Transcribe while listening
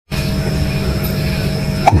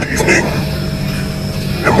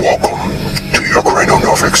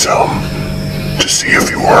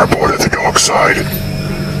you are a part of the dark side.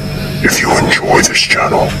 If you enjoy this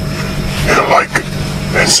channel, hit a like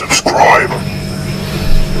and subscribe.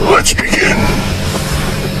 Let's begin.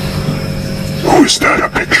 Who is that a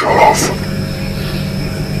picture of?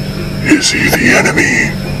 Is he the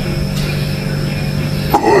enemy?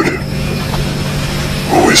 Good.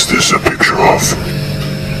 Who is this a picture of?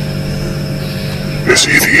 Is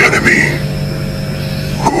he the enemy?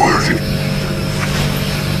 Good.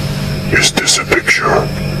 Is this a picture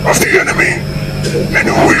of the enemy? And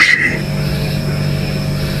who is she?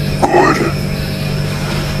 Good.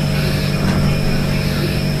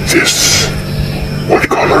 This, what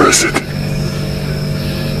color is it?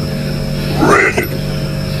 Red.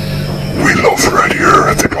 We love red here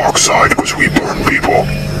at the dark side because we burn people.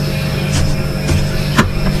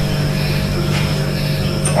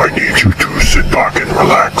 I need you to sit back and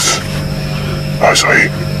relax as I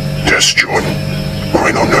test your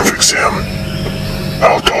cranial nerve exam.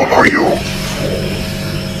 How tall are you?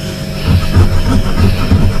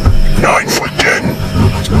 9'10".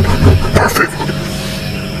 Perfect.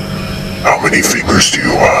 How many fingers do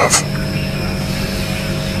you have?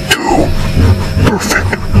 2.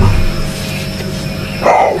 Perfect.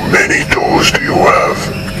 How many toes do you have?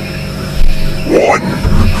 1.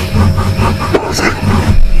 Perfect.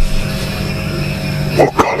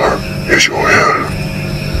 What color is your hair?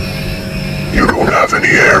 You don't have any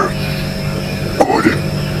hair. Good.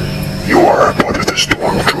 You are a part of the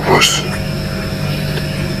stormtroopers.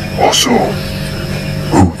 Also,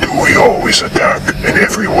 who do we always attack in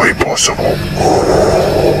every way possible?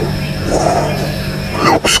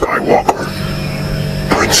 Luke Skywalker,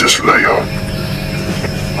 Princess Leia,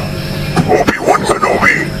 Obi-Wan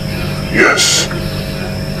Kenobi, yes.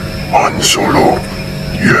 Han Solo,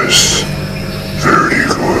 yes. Very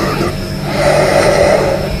good.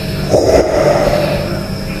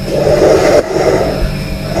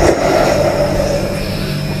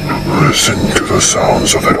 Listen to the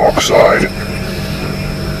sounds of the dark side.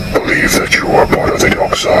 Believe that you are part of the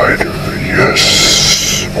dark side.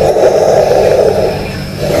 Yes.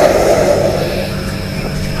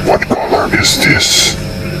 What color is this?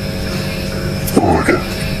 Good.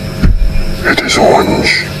 It is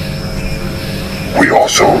orange. We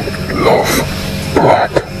also love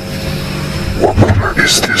black. What color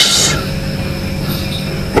is this?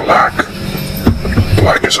 Black.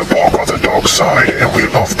 Black is a mark of the dark side, and we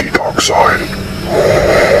love the dark side.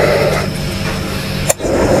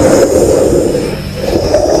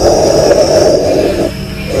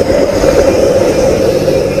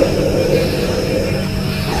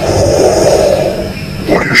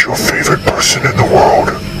 What is your favorite person in the world?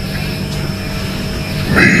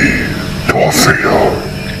 Me, Darth Vader.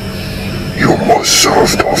 You must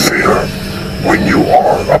serve Darth Vader when you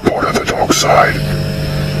are a part of the dark side.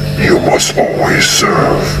 You must always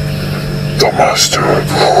serve the Master.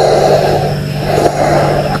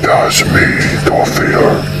 That's me, Darth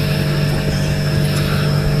Vader.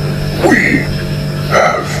 We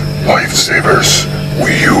have lightsabers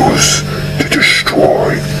we use to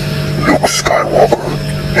destroy Luke Skywalker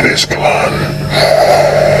and his clan.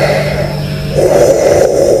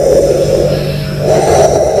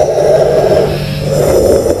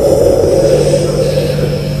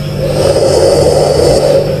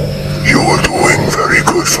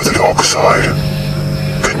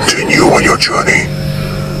 Continue on your journey.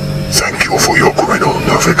 Thank you for your cranial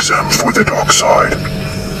nerve exam for the dark side.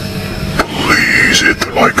 Please hit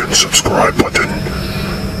the like and subscribe button,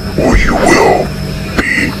 or you will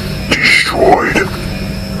be destroyed.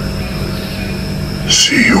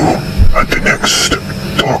 See you at the next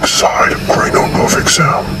dark side cranial nerve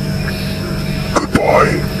exam.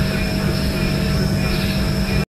 Goodbye.